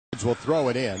Will throw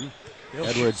it in.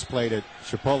 Edwards played at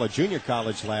Chipola Junior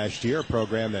College last year, a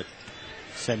program that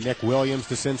sent Nick Williams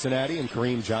to Cincinnati and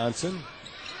Kareem Johnson.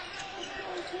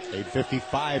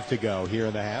 8:55 to go here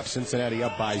in the half. Cincinnati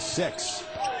up by 6.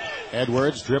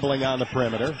 Edwards dribbling on the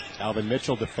perimeter. Alvin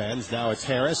Mitchell defends. Now it's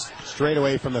Harris. Straight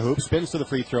away from the hoop. Spins to the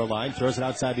free throw line. Throws it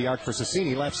outside the arc for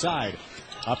Cicini. Left side.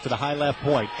 Up to the high left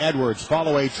point. Edwards, fall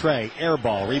away tray. Air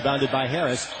ball. Rebounded by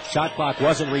Harris. Shot clock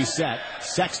wasn't reset.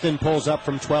 Sexton pulls up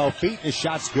from 12 feet. His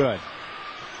shot's good.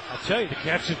 I tell you, the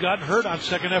Cats have gotten hurt on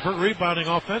second effort rebounding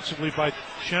offensively by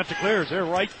Chanticleers. They're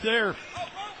right there.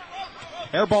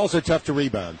 Air balls are tough to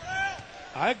rebound.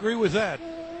 I agree with that.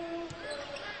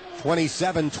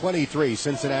 27-23,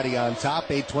 Cincinnati on top.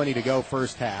 8:20 to go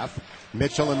first half.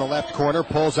 Mitchell in the left corner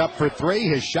pulls up for three.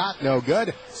 His shot no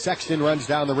good. Sexton runs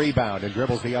down the rebound and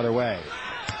dribbles the other way.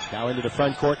 Now into the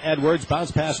front court. Edwards, bounce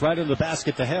pass right into the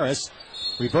basket to Harris.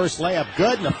 Reverse layup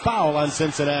good, and a foul on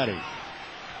Cincinnati.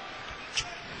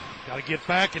 Got to get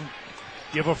back and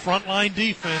give a frontline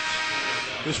defense.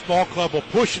 This ball club will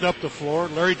push it up the floor.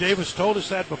 Larry Davis told us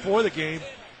that before the game.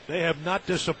 They have not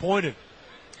disappointed.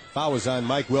 Foul was on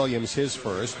Mike Williams, his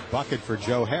first. Bucket for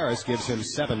Joe Harris gives him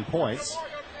 7 points.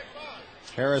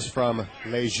 Harris from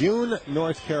Lejeune,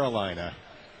 North Carolina,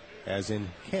 as in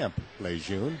Camp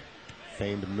Lejeune,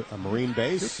 famed Marine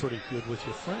base. You're pretty good with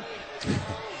your French.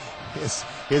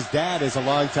 His dad is a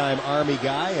longtime Army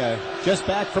guy, just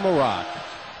back from Iraq.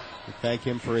 We thank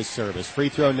him for his service. Free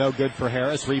throw no good for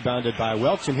Harris, rebounded by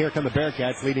Welch, and here come the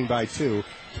Bearcats leading by 2,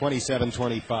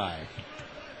 27-25.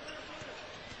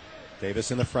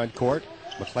 Davis in the front court.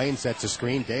 McLean sets a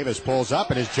screen. Davis pulls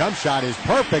up, and his jump shot is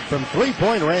perfect from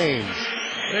three-point range.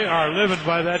 They are living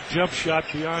by that jump shot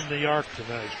beyond the arc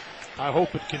tonight. I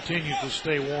hope it continues to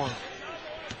stay warm.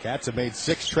 Cats have made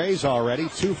 6 trays already.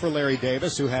 2 for Larry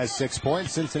Davis, who has 6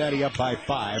 points. Cincinnati up by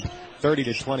 5,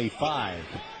 30-25.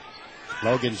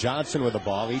 Logan Johnson with the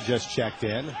ball. He just checked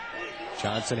in.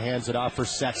 Johnson hands it off for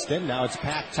Sexton. Now it's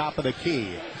packed top of the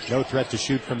key. No threat to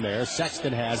shoot from there.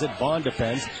 Sexton has it. Vaughn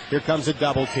defends. Here comes a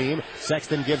double team.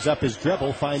 Sexton gives up his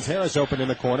dribble. Finds Harris open in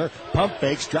the corner. Pump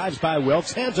fakes. Drives by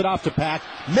Wilkes. Hands it off to Pack.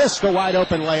 Missed a wide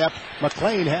open layup.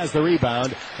 McLean has the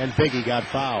rebound. And Biggie got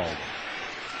fouled.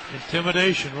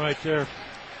 Intimidation right there.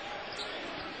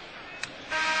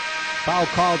 Foul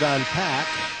called on Pack.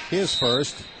 His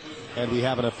first. And we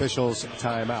have an official's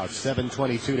timeout.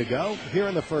 7:22 to go here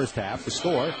in the first half. The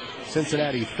score,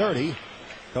 Cincinnati 30,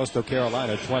 Coastal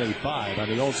Carolina 25 on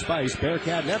the Old Spice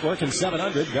Bearcat Network and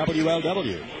 700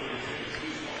 WLW.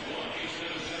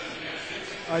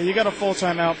 You got a full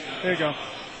timeout. There you go.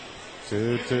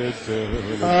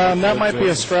 That that might be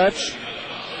a stretch.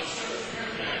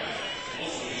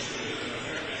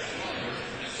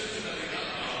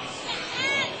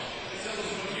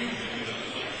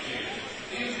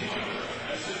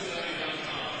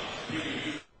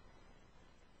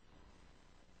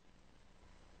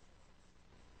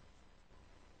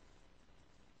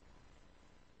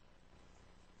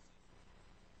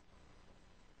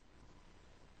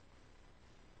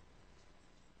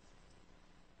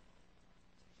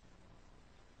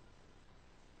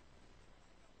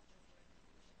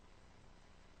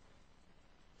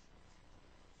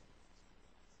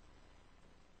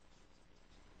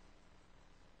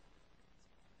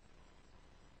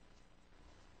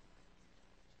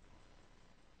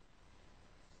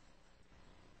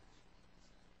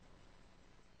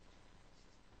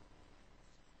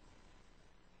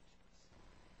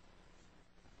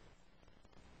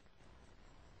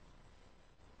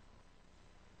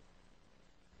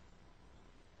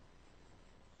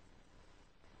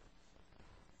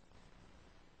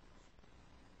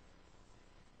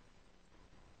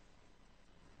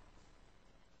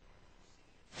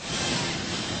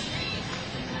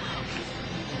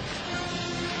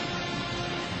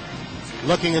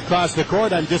 Looking across the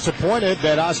court, I'm disappointed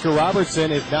that Oscar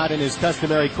Robertson is not in his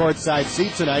customary courtside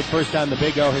seat tonight. First time the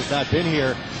Big O has not been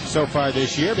here so far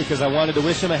this year because I wanted to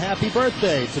wish him a happy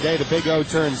birthday. Today the Big O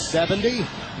turns 70,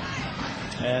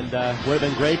 and would have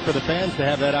been great for the fans to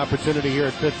have that opportunity here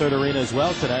at Fifth Third Arena as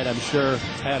well tonight. I'm sure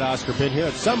had Oscar been here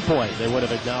at some point, they would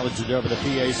have acknowledged it over the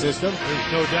PA system.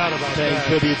 There's no doubt about paying that.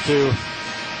 tribute to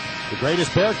the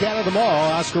greatest Bearcat of them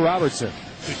all, Oscar Robertson.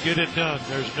 To get it done,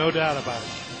 there's no doubt about it.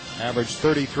 Averaged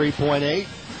 33.8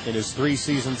 in his 3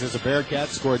 seasons as a Bearcat,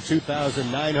 scored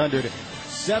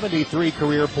 2,973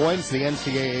 career points, the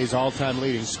NCAA's all-time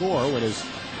leading scorer when his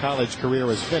college career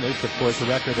was finished. Of course, a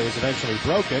record that was eventually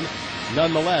broken.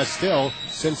 Nonetheless, still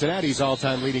Cincinnati's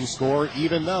all-time leading scorer,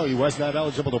 even though he was not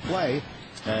eligible to play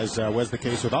as was the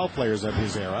case with all players of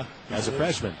his era as a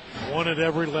freshman. One at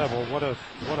every level. What a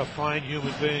fine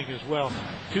human being as well.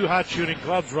 2 hot shooting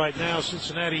clubs right now.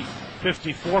 Cincinnati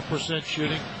 54%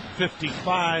 shooting,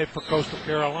 55 for Coastal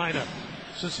Carolina.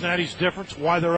 Cincinnati's difference, why they're